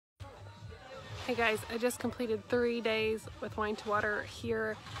Hey guys, I just completed 3 days with Wine to Water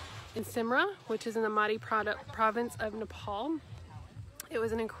here in Simra, which is in the Madi province of Nepal. It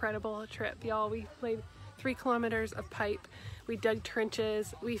was an incredible trip, y'all. We laid 3 kilometers of pipe. We dug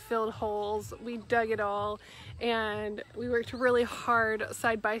trenches, we filled holes, we dug it all, and we worked really hard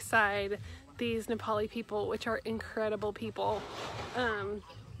side by side. These Nepali people, which are incredible people.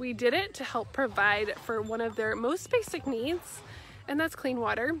 We did it to help provide for one of their most basic needs, and that's clean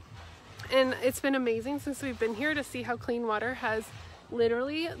water. And it's been amazing since we've been here to see how clean water has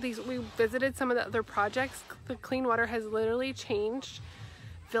literally, we visited some of the other projects. The clean water has literally changed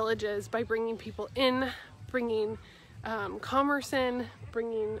villages by bringing people in, bringing commerce in,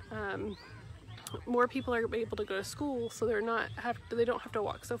 bringing more people are able to go to school, so they don't have to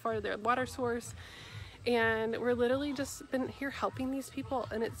walk so far to their water source. And we're literally just been here helping these people,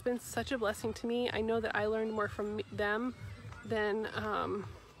 and it's been such a blessing to me. I know that I learned more from them than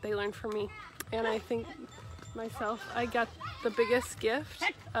they learned from me, and I think myself, I got the biggest gift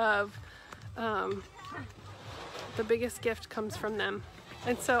of the biggest gift comes from them.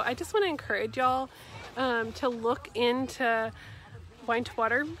 And so I just want to encourage y'all to look into Wine to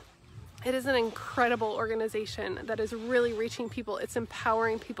Water. It is an incredible organization that is really reaching people. It's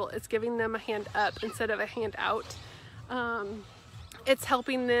empowering people. It's giving them a hand up instead of a hand out. It's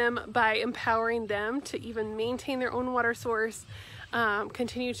helping them by empowering them to even maintain their own water source,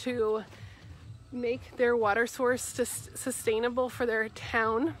 continue to make their water source sustainable for their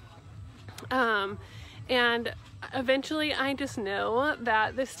town. And eventually I just know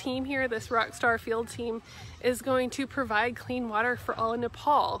that this team here, this Rockstar Field team, is going to provide clean water for all of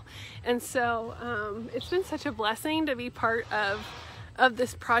Nepal. And so it's been such a blessing to be part of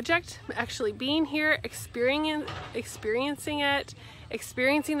this project, actually being here, experiencing it,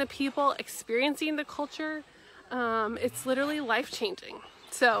 experiencing the people, experiencing the culture. It's literally life-changing.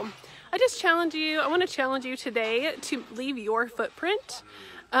 So I want to challenge you today to leave your footprint.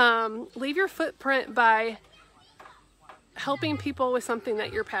 Leave your footprint by helping people with something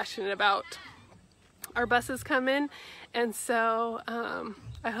that you're passionate about. Our buses come in, and so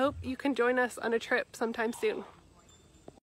I hope you can join us on a trip sometime soon.